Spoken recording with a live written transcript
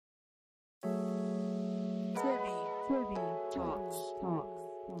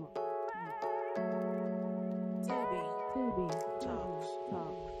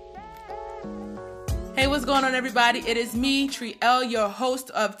Hey, what's going on, everybody? It is me, Trielle, your host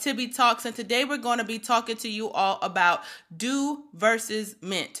of Tibby Talks, and today we're going to be talking to you all about do versus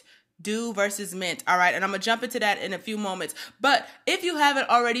mint. Do versus mint. All right. And I'm going to jump into that in a few moments. But if you haven't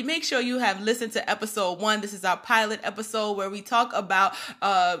already, make sure you have listened to episode 1. This is our pilot episode where we talk about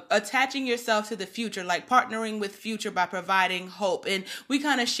attaching yourself to the future, like partnering with future by providing hope. And we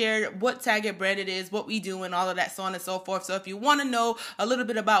kind of shared what Target Branded is, what we do, and all of that, so on and so forth. So if you want to know a little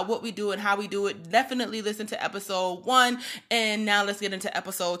bit about what we do and how we do it, definitely listen to episode 1. And now let's get into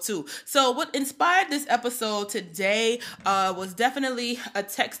episode 2. So what inspired this episode today was definitely a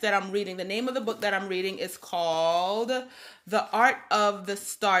text that I'm reading. The name of the book that I'm reading is called The Art of the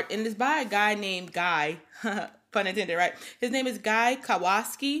Start, and it's by a guy named Guy. Pun intended, right? His name is Guy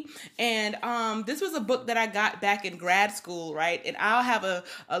Kawasaki, and this was a book that I got back in grad school, right? And I'll have a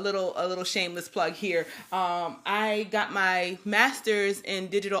little shameless plug here. I got my master's in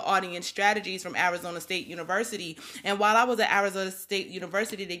digital audience strategies from Arizona State University, and while I was at Arizona State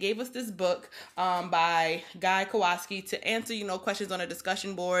University, they gave us this book by Guy Kawasaki to answer, questions on a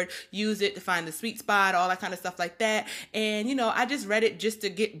discussion board, use it to find the sweet spot, all that kind of stuff like that. And I just read it just to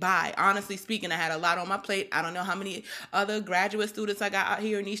get by. Honestly speaking, I had a lot on my plate. I don't know how many other graduate students I got out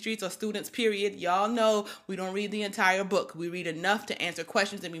here in these streets, or students, period. Y'all know we don't read the entire book. We read enough to answer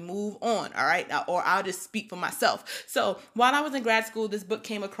questions and we move on, all right? Or I'll just speak for myself. So while I was in grad school, this book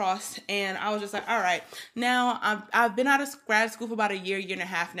came across, and I was just like, all right, now I've been out of grad school for about a year and a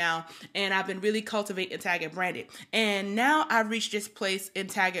half now, and I've been really cultivating Target Branded. And now I've reached this place in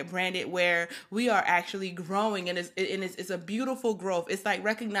Target Branded where we are actually growing, and it's a beautiful growth. It's like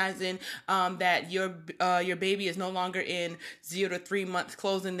recognizing that your baby is no longer in 0 to 3 months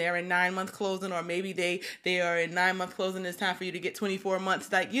closing, they're in 9 month closing, or maybe they are in 9 month closing. It's time for you to get 24 months,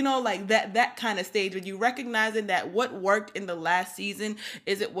 like that kind of stage when you recognizing that what worked in the last season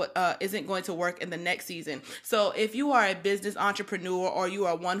isn't going to work in the next season. So if you are a business entrepreneur, or you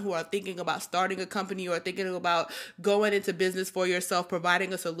are one who are thinking about starting a company, or thinking about going into business for yourself,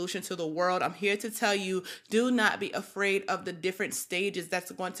 providing a solution to the world, I'm here to tell you, do not be afraid of the different stages that's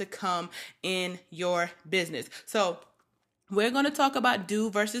going to come in your business. So we're going to talk about do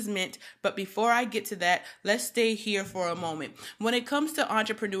versus mint, but before I get to that, let's stay here for a moment. When it comes to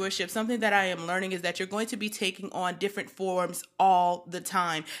entrepreneurship, something that I am learning is that you're going to be taking on different forms all the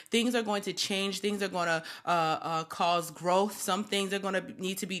time. Things are going to change. Things are going to cause growth. Some things are going to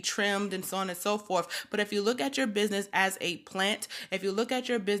need to be trimmed, and so on and so forth. But if you look at your business as a plant, if you look at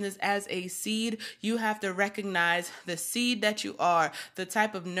your business as a seed, you have to recognize the seed that you are, the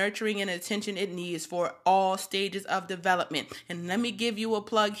type of nurturing and attention it needs for all stages of development. And let me give you a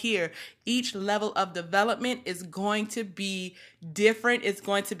plug here. Each level of development is going to be different. It's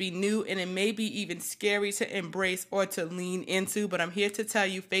going to be new, and it may be even scary to embrace or to lean into. But I'm here to tell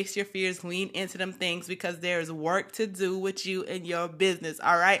you, face your fears, lean into them things, because there's work to do with you and your business.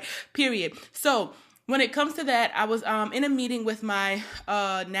 All right, period. So when it comes to that, I was in a meeting with my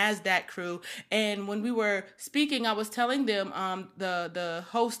NASDAQ crew, and when we were speaking, I was telling them the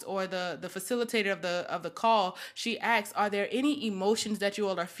host, or the facilitator of the call, she asked, are there any emotions that you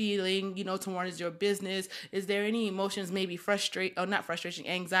all are feeling, towards your business? Is there any emotions, maybe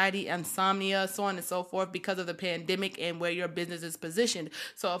anxiety, insomnia, so on and so forth, because of the pandemic and where your business is positioned?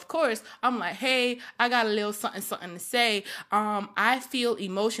 So of course, I'm like, hey, I got a little something to say. I feel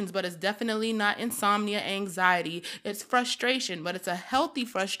emotions, but it's definitely not insomnia, anxiety. It's frustration, but it's a healthy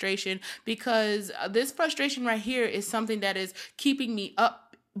frustration, because this frustration right here is something that is keeping me up.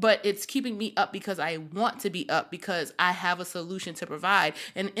 But it's keeping me up because I want to be up, because I have a solution to provide.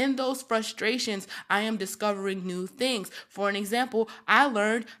 And in those frustrations, I am discovering new things. For an example, I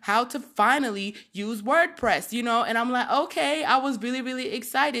learned how to finally use WordPress, and I'm like, okay, I was really, really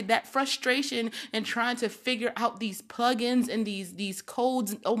excited. That frustration and trying to figure out these plugins and these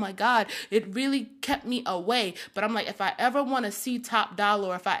codes, oh my God, it really kept me away. But I'm like, if I ever want to see top dollar,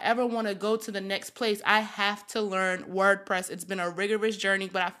 or if I ever want to go to the next place, I have to learn WordPress. It's been a rigorous journey,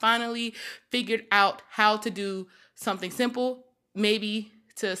 but I finally figured out how to do something simple, maybe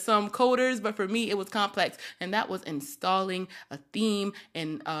to some coders, but for me, it was complex, and that was installing a theme.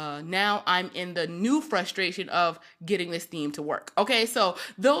 And now I'm in the new frustration of getting this theme to work. Okay, so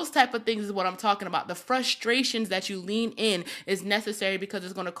those type of things is what I'm talking about. The frustrations that you lean in is necessary, because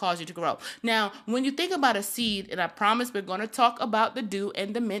it's going to cause you to grow. Now, when you think about a seed, and I promise we're going to talk about the do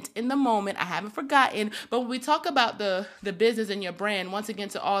and the mint in the moment, I haven't forgotten, but when we talk about the business and your brand, once again,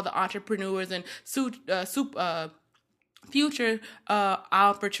 to all the entrepreneurs and future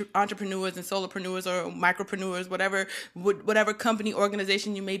entrepreneurs and solopreneurs or micropreneurs, whatever company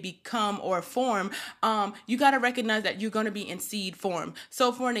organization you may become or form, you got to recognize that you're going to be in seed form.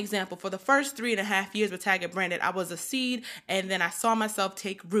 So for an example, for the first 3.5 years with Tag It Branded, I was a seed, and then I saw myself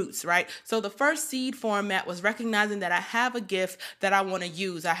take roots, right? So the first seed format was recognizing that I have a gift that I want to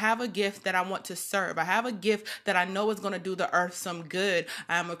use. I have a gift that I want to serve. I have a gift that I know is going to do the earth some good.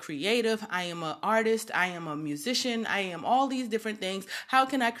 I am a creative. I am an artist. I am a musician. I am all these different things. How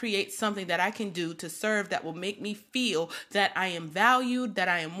can I create something that I can do to serve that will make me feel that I am valued, that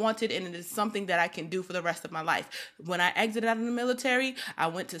I am wanted, and it is something that I can do for the rest of my life? When I exited out of the military, I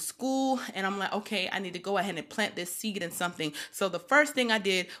went to school, and I'm like, okay, I need to go ahead and plant this seed in something. So the first thing I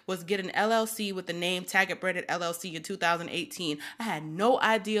did was get an LLC with the name Tag It Branded LLC in 2018. I had no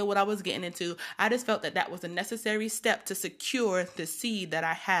idea what I was getting into. I just felt that that was a necessary step to secure the seed that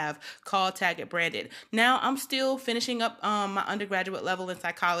I have called Tag It Branded. Now I'm still finishing up my undergraduate level in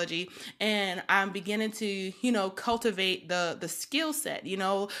psychology, and I'm beginning to, cultivate the skill set,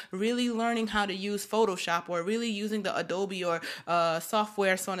 really learning how to use Photoshop or really using the Adobe or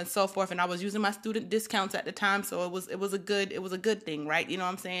software, so on and so forth. And I was using my student discounts at the time, so it was a good thing, right? You know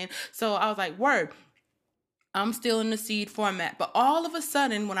what I'm saying? So I was like, word. I'm still in the seed format. But all of a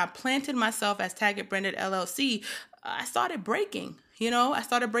sudden, when I planted myself as Tag It Branded LLC, I started breaking. I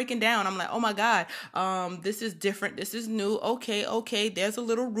started breaking down. I'm like, oh my God, this is different. This is new. Okay. There's a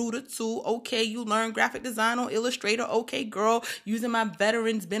little root or two. Okay, you learn graphic design on Illustrator. Okay, girl, using my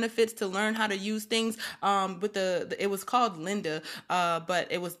veterans benefits to learn how to use things. With it was called Linda, but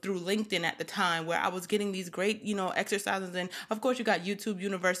it was through LinkedIn at the time, where I was getting these great, exercises. And of course, you got YouTube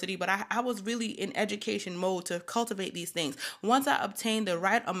University, but I was really in education mode to cultivate these things. Once I obtained the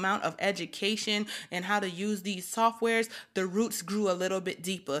right amount of education and how to use these softwares, the roots grew a little bit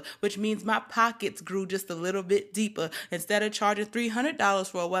deeper, which means my pockets grew just a little bit deeper. Instead of charging $300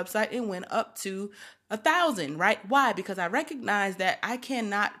 for a website, it went up to 1,000, right? Why? Because I recognize that I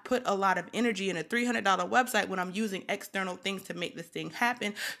cannot put a lot of energy in a $300 website when I'm using external things to make this thing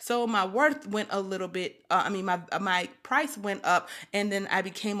happen. So my worth went a little bit, my price went up, and then I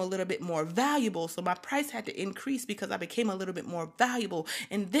became a little bit more valuable. So my price had to increase because I became a little bit more valuable.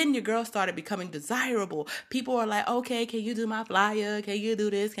 And then your girl started becoming desirable. People are like, okay, can you do my flyer? Can you do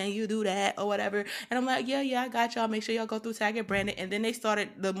this? Can you do that? Or whatever. And I'm like, yeah, I got y'all. Make sure y'all go through Tag It Branded. And then they started,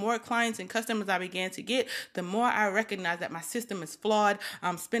 the more clients and customers I began to get, the more I recognize that my system is flawed.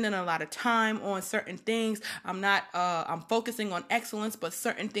 I'm spending a lot of time on certain things. I'm focusing on excellence, but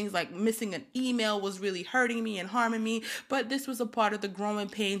certain things like missing an email was really hurting me and harming me. But this was a part of the growing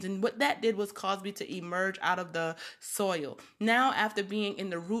pains, and what that did was cause me to emerge out of the soil. Now, after being in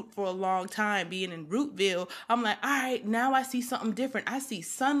the root for a long time, being in Rootville, I'm like, all right, now I see something different. I see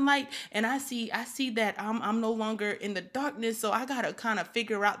sunlight, and I see that I'm no longer in the darkness. So I gotta kind of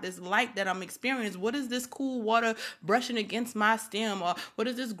figure out this light that I'm experiencing. What is this cool water brushing against my stem? Or what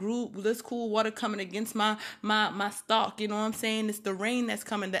is this cool water coming against my stalk? You know what I'm saying? It's the rain that's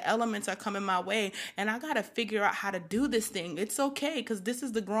coming. The elements are coming my way. And I got to figure out how to do this thing. It's okay, because this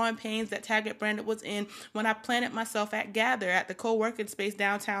is the growing pains that Tag It Branded was in when I planted myself at Gather, at the co-working space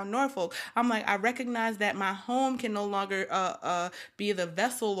downtown Norfolk. I'm like, I recognize that my home can no longer be the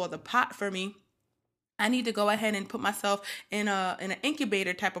vessel or the pot for me. I need to go ahead and put myself in an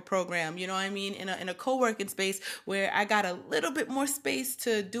incubator type of program, you know what I mean? In a co-working space where I got a little bit more space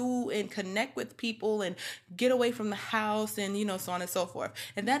to do and connect with people and get away from the house and, so on and so forth.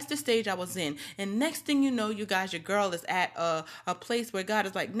 And that's the stage I was in. And next thing you know, you guys, your girl is at a place where God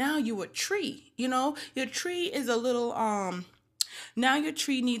is like, now you a tree, your tree is a little, now your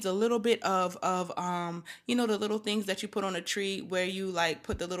tree needs a little bit of the little things that you put on a tree where you like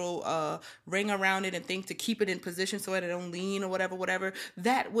put the little ring around it and things to keep it in position so that it don't lean or whatever.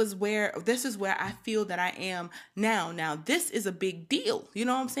 This is where I feel that I am now. Now this is a big deal. You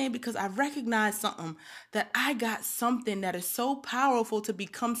know what I'm saying? Because I recognize something, that I got something that is so powerful to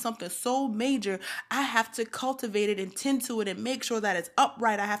become something so major. I have to cultivate it and tend to it and make sure that it's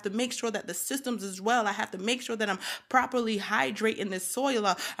upright. I have to make sure that the systems is well. I have to make sure that I'm properly hydrating this soil.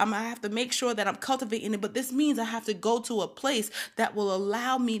 I have to make sure that I'm cultivating it. But this means I have to go to a place that will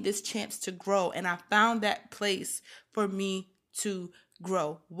allow me this chance to grow. And I found that place for me to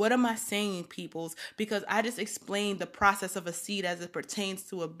grow. What am I saying, peoples? Because I just explained the process of a seed as it pertains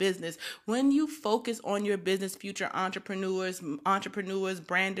to a business. When you focus on your business, future entrepreneurs,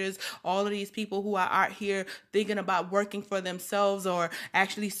 branders, all of these people who are out here thinking about working for themselves or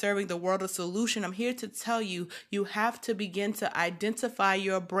actually serving the world a solution, I'm here to tell you, you have to begin to identify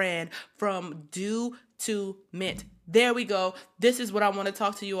your brand from do to mint. There we go. This is what I want to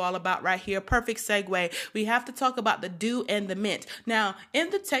talk to you all about right here. Perfect segue. We have to talk about the dew and the mint. Now, in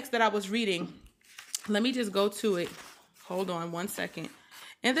the text that I was reading, let me just go to it. Hold on one second.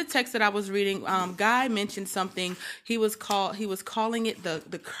 In the text that I was reading, Guy mentioned something. He was calling it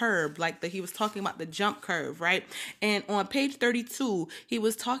the curve, he was talking about the jump curve, right? And on page 32, he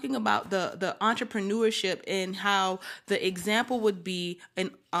was talking about the entrepreneurship and how the example would be in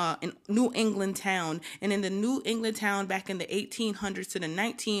New England town. And in the New England town back in the 1800s to the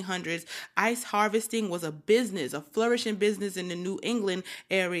 1900s, ice harvesting was a business, a flourishing business in the New England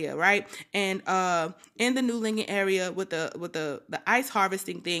area, right? And in the New England area with the ice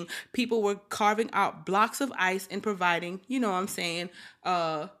harvesting thing, people were carving out blocks of ice and providing,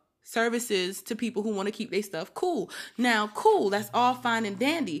 services to people who want to keep their stuff cool. Now, cool, that's all fine and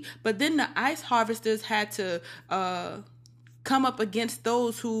dandy. But then the ice harvesters had to come up against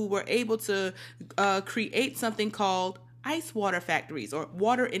those who were able to create something called ice water factories or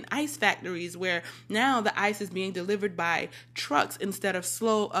water and ice factories, where now the ice is being delivered by trucks instead of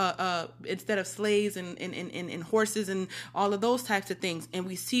sleighs and horses and all of those types of things. And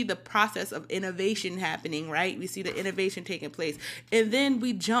we see the process of innovation happening, right? We see the innovation taking place. And then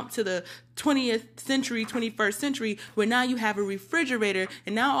we jump to the 20th century, 21st century, where now you have a refrigerator,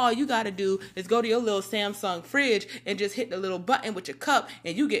 and now all you got to do is go to your little Samsung fridge and just hit the little button with your cup,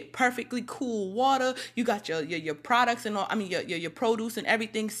 and you get perfectly cool water. You got your products and all, your produce and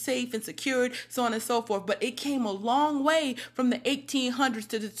everything safe and secured, so on and so forth. But it came a long way from the 1800s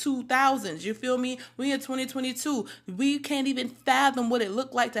to the 2000s. You feel me? We in 2022. We can't even fathom what it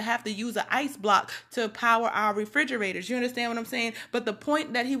looked like to have to use an ice block to power our refrigerators. You understand what I'm saying? But the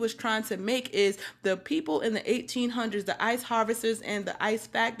point that he was trying to make is the people in the 1800s, the ice harvesters and the ice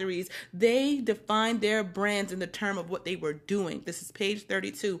factories, they defined their brands in the term of what they were doing. This is page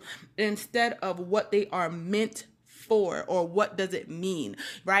 32, instead of what they are meant for, or what does it mean,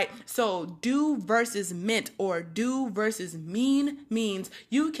 right? So do versus mint or do versus mean means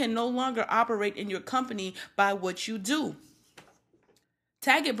you can no longer operate in your company by what you do.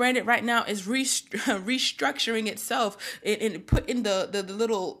 Target Branded right now is restructuring itself and putting the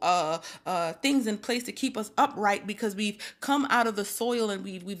little things in place to keep us upright, because we've come out of the soil and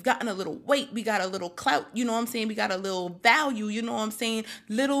we've gotten a little weight, we got a little clout, you know what I'm saying? We got a little value, you know what I'm saying?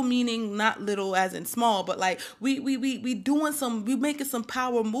 Little meaning not little as in small, but like we making some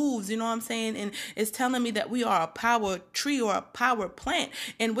power moves, you know what I'm saying? And it's telling me that we are a power tree or a power plant.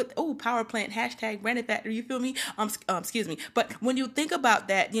 And with power plant #branded factory, you feel me? Excuse me. But when you think about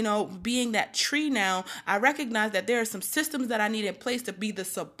that, being that tree now, I recognize that there are some systems that I need in place to be the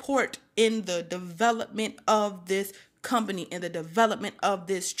support in the development of this company and the development of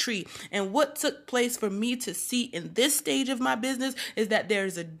this tree. And what took place for me to see in this stage of my business is that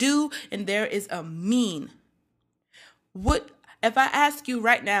there's a do and there is a mean. If I ask you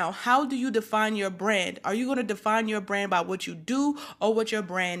right now, how do you define your brand? Are you going to define your brand by what you do or what your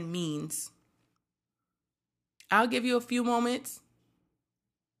brand means? I'll give you a few moments.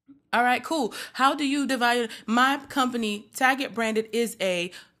 All right, cool. How do you divide my company? Target Branded is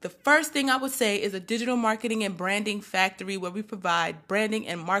the first thing I would say is a digital marketing and branding factory where we provide branding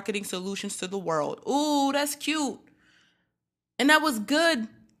and marketing solutions to the world. Ooh, that's cute. And that was good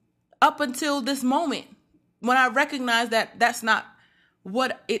up until this moment when I recognized that that's not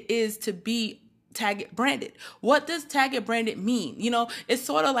what it is to be Target Branded. What does Target Branded mean? It's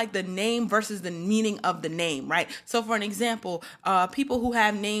sort of like the name versus the meaning of the name, right? So for an example, people who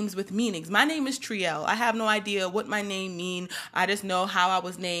have names with meanings. My name is Trielle. I have no idea what my name mean. I just know how I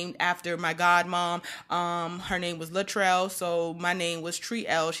was named after my godmom. Her name was Latrell, so my name was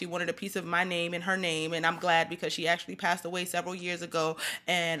Trielle. She wanted a piece of my name in her name, and I'm glad because she actually passed away several years ago.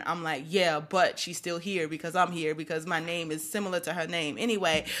 And I'm like, yeah, but she's still here because I'm here because my name is similar to her name.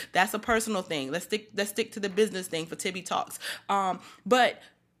 Anyway, that's a personal thing. Let's stick to the business thing for Tibby Talks. But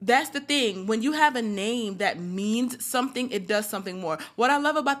that's the thing. When you have a name that means something, it does something more. What I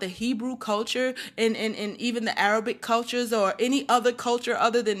love about the Hebrew culture and even the Arabic cultures or any other culture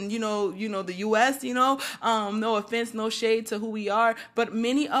other than, the U.S., no offense, no shade to who we are, but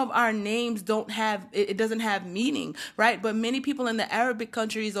many of our names it doesn't have meaning, right? But many people in the Arabic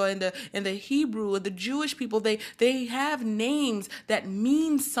countries or in the Hebrew or the Jewish people, they have names that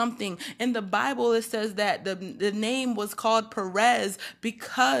mean something. In the Bible, it says that the name was called Perez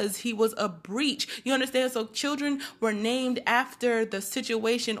because because he was a breach. You understand? So children were named after the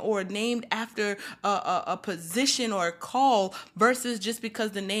situation or named after a position or a call versus just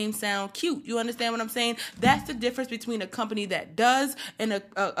because the name sound cute. You understand what I'm saying? That's the difference between a company that does and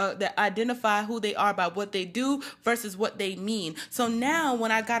that identify who they are by what they do versus what they mean. So now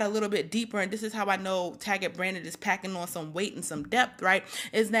when I got a little bit deeper, and this is how I know Target Branded is packing on some weight and some depth, right?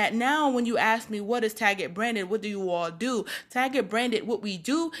 Is that now when you ask me what is Target Branded, what do you all do? Target Branded, what we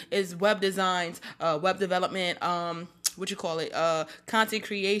do is web designs, web development, content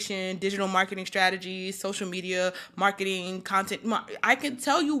creation, digital marketing strategies, social media marketing, content. I can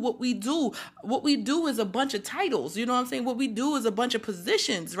tell you what we do. What we do is a bunch of titles. You know what I'm saying? What we do is a bunch of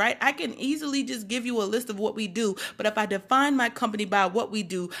positions, right? I can easily just give you a list of what we do. But if I define my company by what we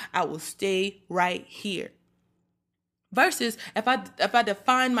do, I will stay right here. Versus if I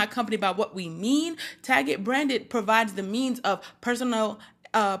define my company by what we mean, Target Branded provides the means of personal,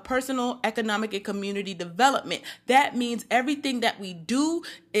 economic, and community development. That means everything that we do,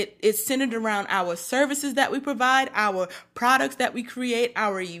 it is centered around our services that we provide, our products that we create,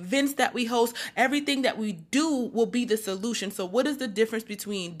 our events that we host. Everything that we do will be the solution. So what is the difference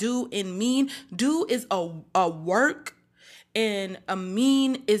between do and mean? Do is a work, and a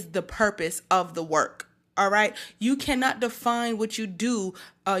mean is the purpose of the work. All right. You cannot define what you do.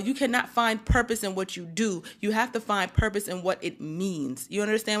 You cannot find purpose in what you do. You have to find purpose in what it means. You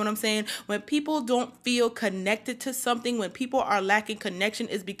understand what I'm saying? When people don't feel connected to something, when people are lacking connection,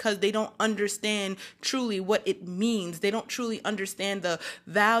 is because they don't understand truly what it means. They don't truly understand the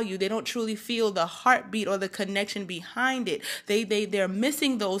value. They don't truly feel the heartbeat or the connection behind it. They're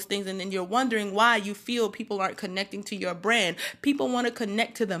missing those things. And then you're wondering why you feel people aren't connecting to your brand. People want to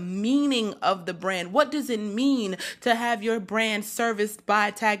connect to the meaning of the brand. What does it mean to have your brand serviced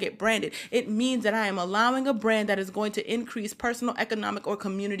by Target Branded? It means that I am allowing a brand that is going to increase personal, economic, or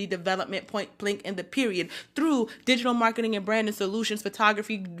community development, point blank in the period, through digital marketing and branding solutions,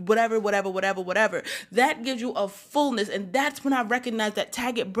 photography, whatever. That gives you a fullness. And that's when I recognize that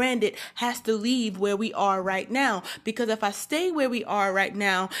Target Branded has to leave where we are right now. Because if I stay where we are right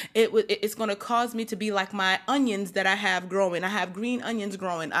now, it's going to cause me to be like my onions that I have growing. I have green onions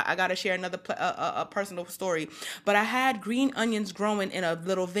growing. I got to share another personal story. But I had green onions growing in a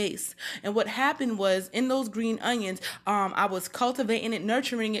little vase. And what happened was, in those green onions, I was cultivating it,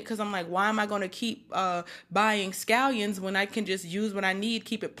 nurturing it, because I'm like, why am I going to keep buying scallions when I can just use what I need,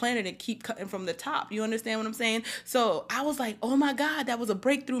 keep it planted, and keep cutting from the top? You understand what I'm saying? So I was like, oh my God, that was a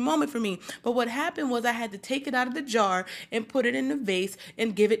breakthrough moment for me. But what happened was I had to take it out of the jar and put it in the vase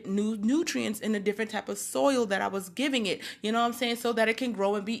and give it new nutrients in a different type of soil that I was giving it. You know what I'm saying? So that it can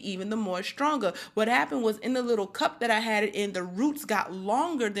grow and be even the more stronger. What happened was, in the little cup that I had it in, the roots got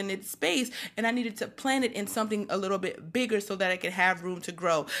longer than its space, and I needed to plant it in something a little bit bigger so that it could have room to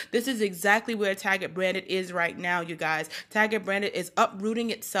grow. This is exactly where Target Branded is right now, you guys. Target Branded is uprooting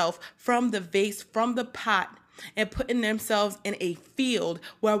itself from the vase, from the pot, and putting themselves in a field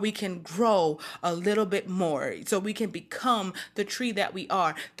where we can grow a little bit more, so we can become the tree that we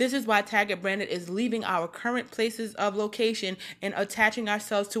are. This is why Target Branded is leaving our current places of location and attaching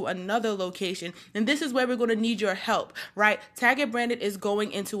ourselves to another location. And this is where we're going to need your help, right? Target Branded is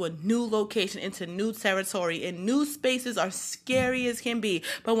going into a new location, into new territory, and new spaces are scary as can be.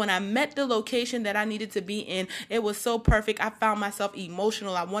 But when I met the location that I needed to be in, it was so perfect. I found myself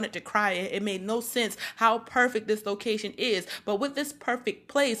emotional. I wanted to cry. It made no sense how perfect this location is. But with this perfect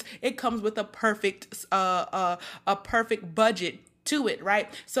place, it comes with a perfect budget to it, right?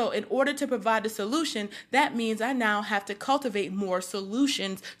 So in order to provide a solution, that means I now have to cultivate more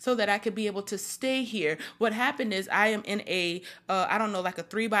solutions so that I could be able to stay here. What happened is, I am in a, like a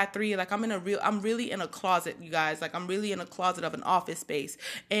 3x3, like I'm really in a closet, you guys. Like, I'm really in a closet of an office space.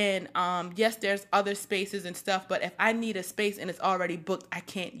 And yes, there's other spaces and stuff, but if I need a space and it's already booked, I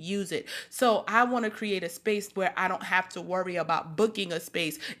can't use it. So I want to create a space where I don't have to worry about booking a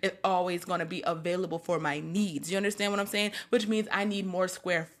space. It's always going to be available for my needs. You understand what I'm saying? Which means I need more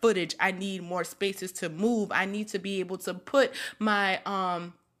square footage. I need more spaces to move. I need to be able to put my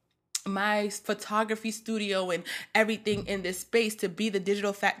my photography studio and everything in this space to be the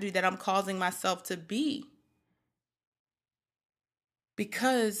digital factory that I'm causing myself to be.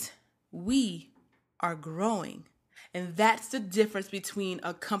 Because we are growing. And that's the difference between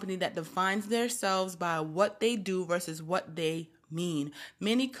a company that defines themselves by what they do versus what they mean.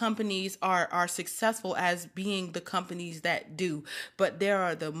 Many companies are successful as being the companies that do, but there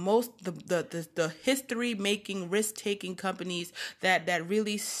are the history making, risk taking companies that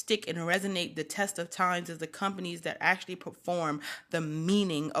really stick and resonate the test of times as the companies that actually perform the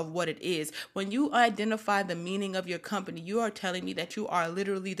meaning of what it is. When you identify the meaning of your company, you are telling me that you are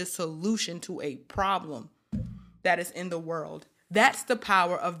literally the solution to a problem that is in the world. That's the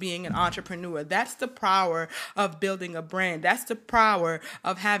power of being an entrepreneur. That's the power of building a brand. That's the power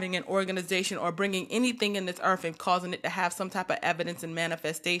of having an organization or bringing anything in this earth and causing it to have some type of evidence and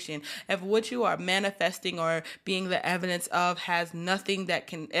manifestation. If what you are manifesting or being the evidence of has nothing that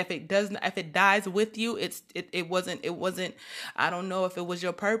can, if it dies with you, it wasn't, I don't know if it was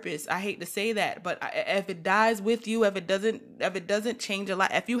your purpose. I hate to say that, but if it dies with you, if it doesn't change a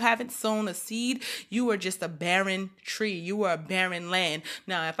lot, if you haven't sown a seed, you are just a barren tree. You are a barren land.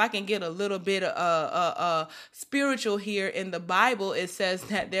 Now, if I can get a little bit spiritual here, in the Bible, it says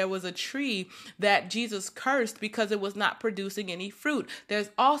that there was a tree that Jesus cursed because it was not producing any fruit. There's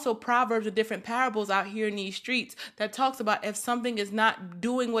also proverbs and different parables out here in these streets that talks about if something is not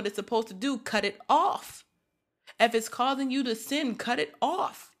doing what it's supposed to do, cut it off. If it's causing you to sin, cut it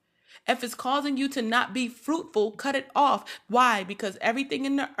off. If it's causing you to not be fruitful, cut it off. Why? Because everything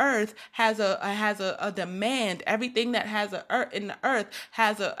in the earth has a demand. Everything that has in the earth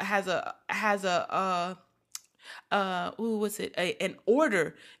has an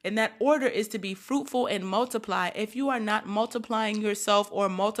order, and that order is to be fruitful and multiply. If you are not multiplying yourself or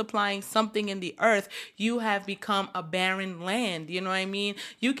multiplying something in the earth, you have become a barren land. You know what I mean?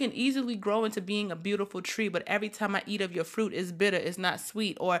 You can easily grow into being a beautiful tree, but every time I eat of your fruit, it's bitter, it's not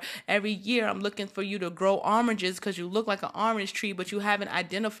sweet. Or every year I'm looking for you to grow oranges because you look like an orange tree, but you haven't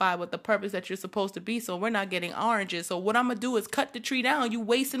identified what the purpose that you're supposed to be, so we're not getting oranges. So what I'm gonna do is cut the tree down. You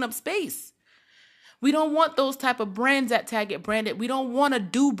wasting up space. We don't want those type of brands at Target Branded. We don't want a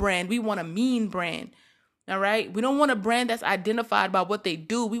do brand. We want a mean brand. All right. We don't want a brand that's identified by what they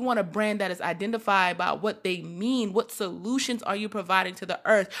do. We want a brand that is identified by what they mean. What solutions are you providing to the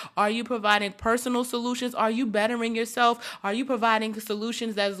earth? Are you providing personal solutions? Are you bettering yourself? Are you providing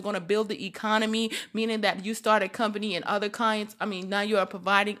solutions that is going to build the economy, meaning that you start a company and other clients? Now you are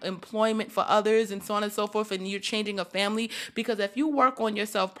providing employment for others and so on and so forth, and you're changing a family. Because if you work on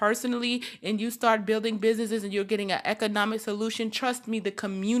yourself personally and you start building businesses and you're getting an economic solution, trust me, the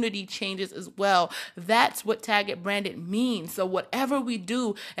community changes as well. That's what Target Branded means. So whatever we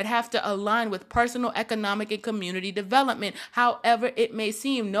do, it has to align with personal, economic, and community development, however it may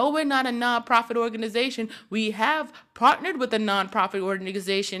seem. No, we're not a nonprofit organization. We have partnered with a nonprofit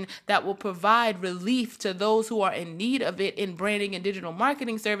organization that will provide relief to those who are in need of it in branding and digital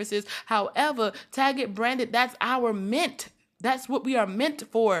marketing services. However, Target Branded, that's our mint. That's what we are meant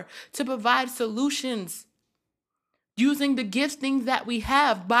for, to provide solutions. Using the giftings that we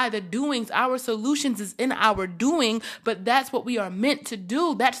have by the doings. Our solutions is in our doing, but that's what we are meant to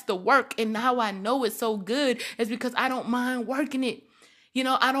do. That's the work. And how I know it's so good is because I don't mind working it.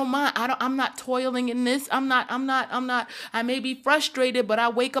 I don't mind. I'm not toiling in this. I may be frustrated, but I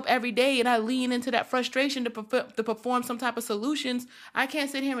wake up every day and I lean into that frustration to perform some type of solutions. I can't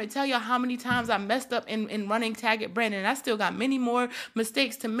sit here and tell you how many times I messed up in running Target Branded, and I still got many more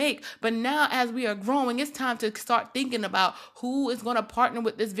mistakes to make. But now as we are growing, it's time to start thinking about who is going to partner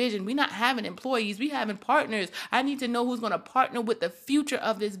with this vision. We're not having employees. We're having partners. I need to know who's going to partner with the future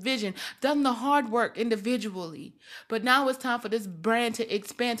of this vision. Done the hard work individually. But now it's time for this brand to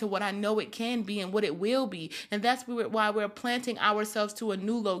expand to what I know it can be and what it will be. And that's why we're planting ourselves to a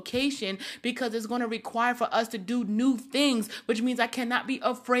new location, because it's going to require for us to do new things, which means I cannot be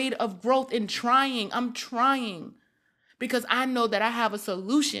afraid of growth and trying. I'm trying because I know that I have a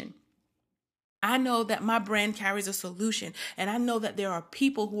solution. I know that my brand carries a solution, and I know that there are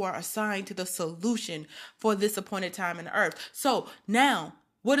people who are assigned to the solution for this appointed time in the earth. So now,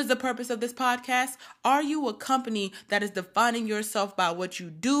 what is the purpose of this podcast? Are you a company that is defining yourself by what you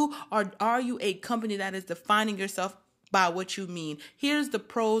do, or are you a company that is defining yourself by what you mean? Here's the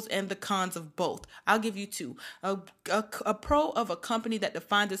pros and the cons of both. I'll give you two. A pro of a company that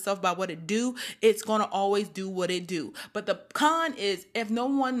defines itself by what it do, it's going to always do what it do. But the con is, if no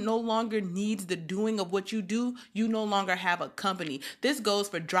one no longer needs the doing of what you do, you no longer have a company. This goes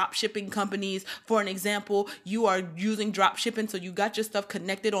for drop shipping companies. For an example, you are using drop shipping, so you got your stuff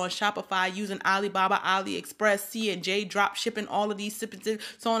connected on Shopify using Alibaba, AliExpress, C&J, drop shipping, all of these shipping,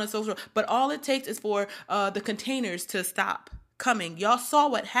 so on and so forth. But all it takes is for the containers to stop coming. Y'all saw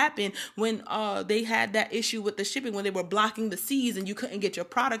what happened when they had that issue with the shipping, when they were blocking the seas and you couldn't get your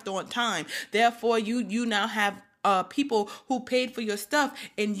product on time. Therefore, you now have people who paid for your stuff,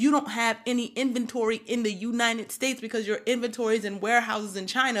 and you don't have any inventory in the United States because your inventory is in warehouses in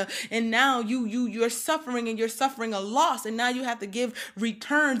China, and now you're suffering, and you're suffering a loss, and now you have to give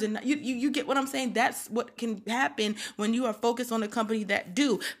returns, and you get what I'm saying. That's what can happen when you are focused on a company that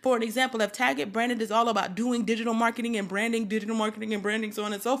do. For an example, if Target Branded is all about doing digital marketing and branding, so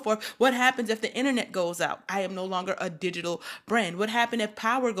on and so forth, what happens if the internet goes out? I am no longer a digital brand. What happens if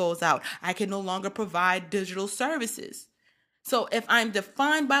power goes out? I can no longer provide digital services. So if I'm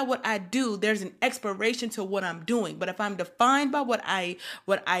defined by what I do, there's an expiration to what I'm doing. But if I'm defined by what I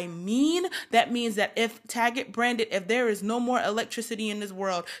mean, that means that if Target Branded, if there is no more electricity in this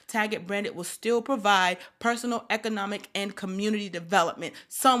world, Target Branded will still provide personal, economic, and community development,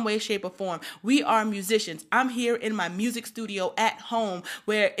 some way, shape, or form. We are musicians. I'm here in my music studio at home,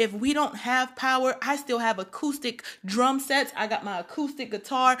 where if we don't have power, I still have acoustic drum sets. I got my acoustic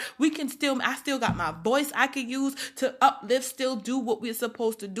guitar. I still got my voice I could use to uplift, still do what we're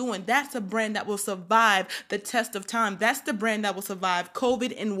supposed to do. And that's a brand that will survive the test of time. That's the brand that will survive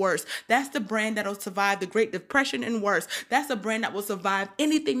COVID and worse. That's the brand that will survive the Great Depression and worse. That's a brand that will survive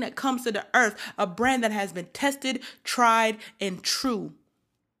anything that comes to the earth. A brand that has been tested, tried, and true.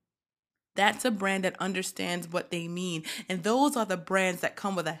 That's a brand that understands what they mean. And those are the brands that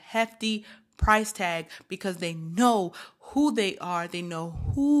come with a hefty price tag, because they know who they are, they know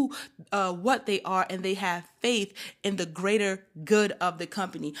what they are, and they have faith in the greater good of the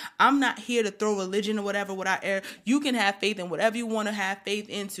company. I'm not here to throw religion or whatever without air. You can have faith in whatever you want to have faith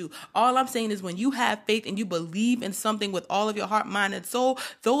into. All I'm saying is when you have faith and you believe in something with all of your heart, mind, and soul,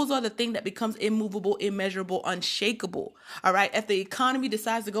 those are the things that becomes immovable, immeasurable, unshakable. All right. If the economy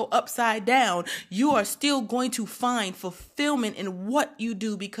decides to go upside down, you are still going to find fulfillment in what you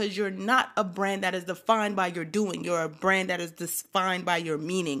do, because you're not a brand that is defined by your doing. You're a brand that is defined by your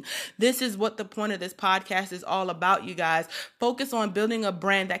meaning. This is what the point of this podcast is all about, you guys. Focus on building a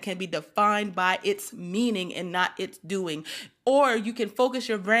brand that can be defined by its meaning and not its doing. Or you can focus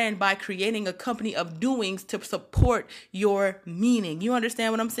your brand by creating a company of doings to support your meaning. You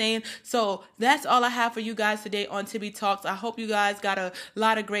understand what I'm saying? So that's all I have for you guys today on Tibby Talks. I hope you guys got a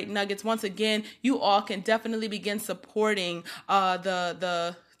lot of great nuggets. Once again, you all can definitely begin supporting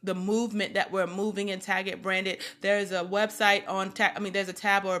the movement that we're moving in Target Branded. There's a website on, there's a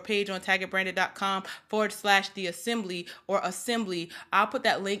tab or a page on targetbranded.com/the assembly or assembly. I'll put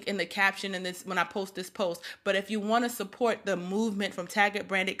that link in the caption in this when I post this post. But if you want to support the movement from Target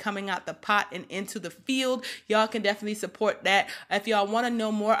Branded coming out the pot and into the field, y'all can definitely support that. If y'all want to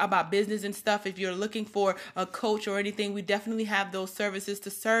know more about business and stuff, if you're looking for a coach or anything, we definitely have those services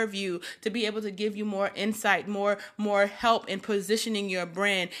to serve you, to be able to give you more insight, more help in positioning your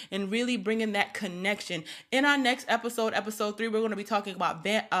brand and really bringing that connection. In our next episode 3, we're going to be talking about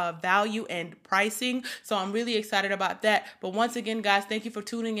value and pricing. So I'm really excited about that. But once again, guys, thank you for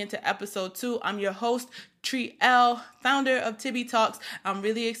tuning into episode 2. I'm your host, Trielle, founder of Tibby Talks. I'm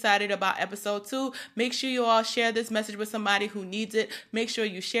really excited about episode 2. Make sure you all share this message with somebody who needs it. Make sure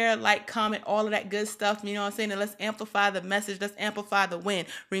you share, like, comment, all of that good stuff. You know what I'm saying? And let's amplify the message. Let's amplify the win.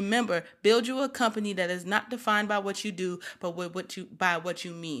 Remember, build you a company that is not defined by what you do, but by what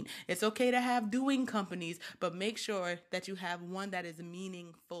you mean. It's okay to have doing companies, but make sure that you have one that is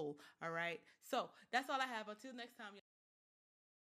meaningful. All right? So that's all I have. Until next time.